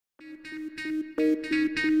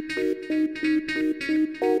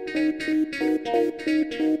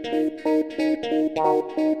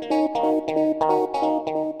Right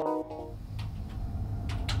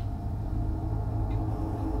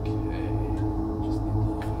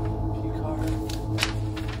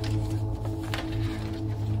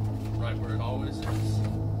where it always is.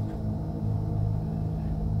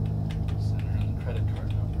 Center on the credit card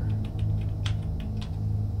number.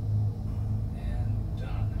 And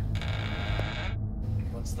done.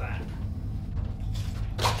 What's that?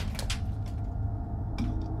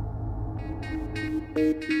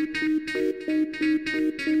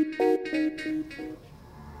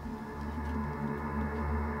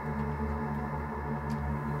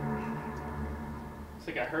 It's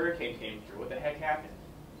like a hurricane came through. What the heck happened?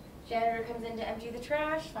 Janitor comes in to empty the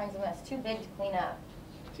trash, finds a mess too big to clean up.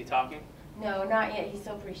 Is he talking? No, not yet. He's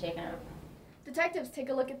still pretty shaken up. Detectives, take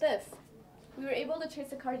a look at this. We were able to trace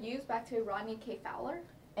the card used back to Rodney K. Fowler.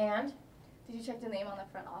 And? Did you check the name on the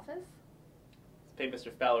front office? Let's pay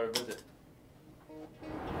Mr. Fowler a visit.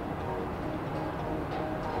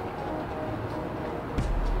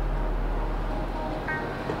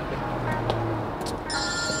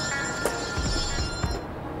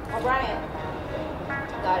 O'Brien.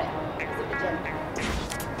 Got it. He's at the gym.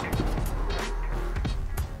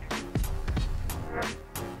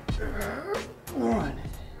 One.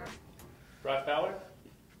 Rod Fowler?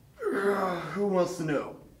 Who wants to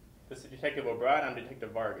know? This is Detective O'Brien. I'm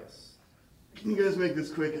Detective Vargas. Can you guys make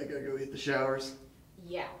this quick? I gotta go hit the showers.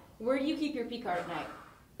 Yeah. Where do you keep your P-card at night?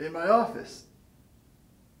 In my office.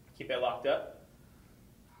 Keep it locked up?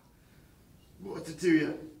 What's it to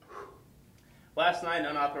you? Last night, an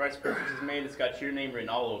unauthorized purchase was made. It's got your name written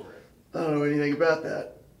all over it. I don't know anything about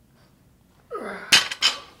that.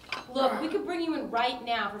 Look, we could bring you in right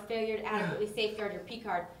now for failure to adequately safeguard your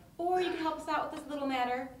P-card. Or you can help us out with this little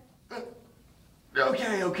matter.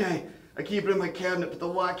 Okay. I keep it in my cabinet, but the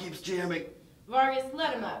lock keeps jamming. Vargas,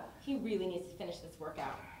 let him up. He really needs to finish this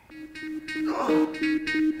workout.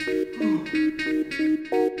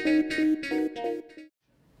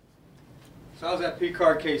 So how's that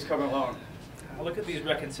P-card case coming along? Look at these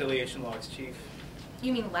reconciliation logs, Chief.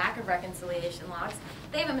 You mean lack of reconciliation logs?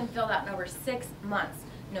 They haven't been filled out in over 6 months.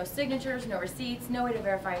 No signatures, no receipts, no way to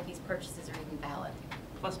verify if these purchases are even valid.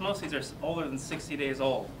 Plus, most of these are older than 60 days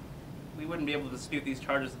old. We wouldn't be able to dispute these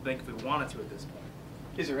charges to the bank if we wanted to at this point.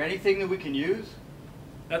 Is there anything that we can use?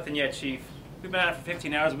 Nothing yet, Chief. We've been at it for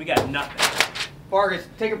 15 hours and we got nothing. Vargas,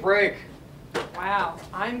 take a break. Wow,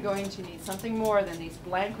 I'm going to need something more than these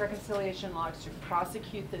blank reconciliation logs to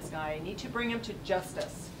prosecute this guy. I need to bring him to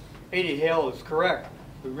justice. Lady Hale is correct.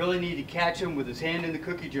 We really need to catch him with his hand in the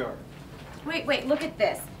cookie jar. Wait, look at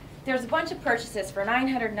this. There's a bunch of purchases for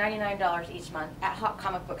 $999 each month at hot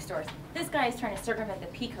comic book stores. This guy is trying to circumvent the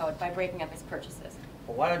P code by breaking up his purchases.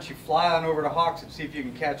 Well, why don't you fly on over to Hawks and see if you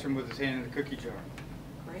can catch him with his hand in the cookie jar?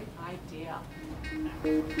 Great idea.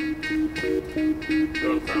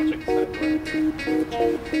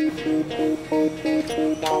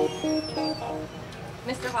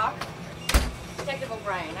 Mr. Hawk? Detective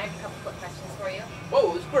O'Brien, I have a couple quick questions for you.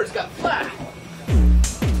 Whoa, this bird's got flat!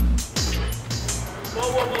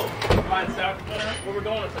 Whoa. Fine, South Dakota. Where we're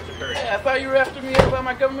going in such a hurry? Hey, I thought you were after me about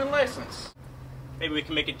my government license. Maybe we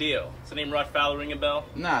can make a deal. Does the name Rod Fowler ring a bell?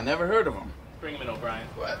 Nah, never heard of him. Bring him in, O'Brien.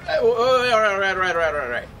 What? All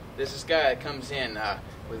right. This is guy that comes in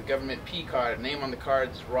with a government P card. The name on the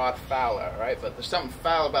card is Rod Fowler, right? But there's something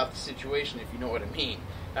foul about the situation, if you know what I mean.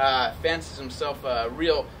 Fancies himself a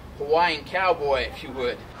real Hawaiian cowboy, if you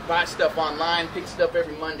would. Buys stuff online, picks it up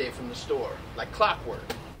every Monday from the store, like clockwork.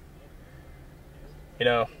 You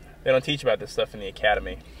know, they don't teach about this stuff in the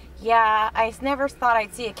academy. Yeah, I never thought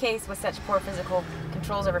I'd see a case with such poor physical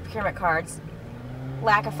controls over procurement cards.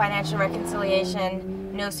 Lack of financial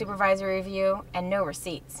reconciliation, no supervisory review, and no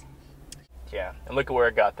receipts. Yeah, and look at where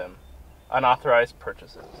it got them. Unauthorized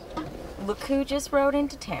purchases. Look who just rode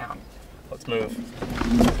into town. Let's move.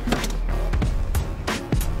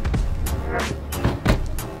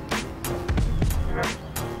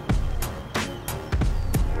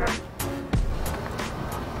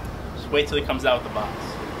 Just wait till he comes out with the box.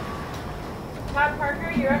 Todd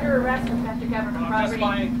Parker, you're under arrest for theft of government property.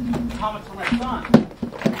 I'm just buying comics for my son.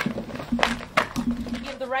 You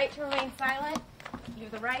have the right to remain silent. You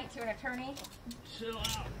have the right to an attorney. Chill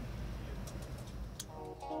out.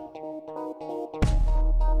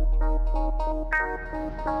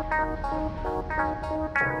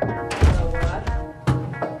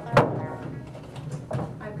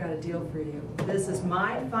 I've got a deal for you. This is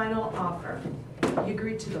my final offer. You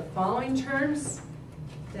agree to the following terms,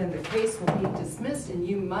 then the case will be dismissed and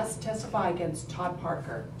you must testify against Todd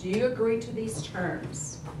Parker. Do you agree to these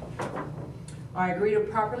terms? I agree to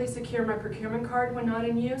properly secure my procurement card when not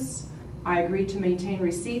in use. I agree to maintain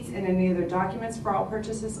receipts and any other documents for all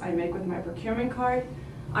purchases I make with my procurement card.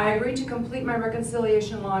 I agree to complete my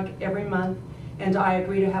reconciliation log every month, and I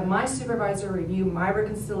agree to have my supervisor review my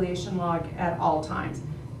reconciliation log at all times.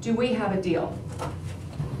 Do we have a deal?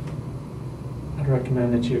 I'd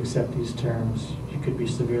recommend that you accept these terms. You could be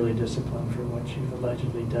severely disciplined for what you've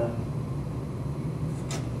allegedly done.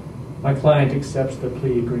 My client accepts the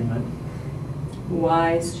plea agreement.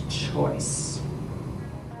 Wise choice.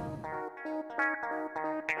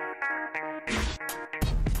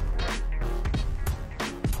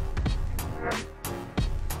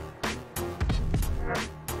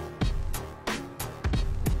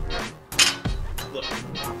 Look.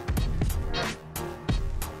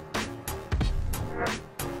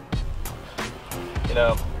 You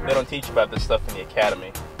know, they don't teach about this stuff in the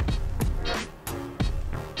academy.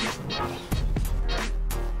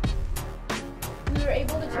 We were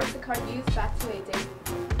able to trace the card used back to a date.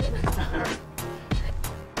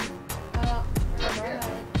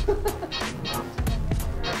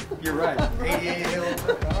 You're right. 88 Hill.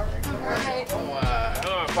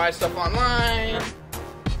 Buy stuff online.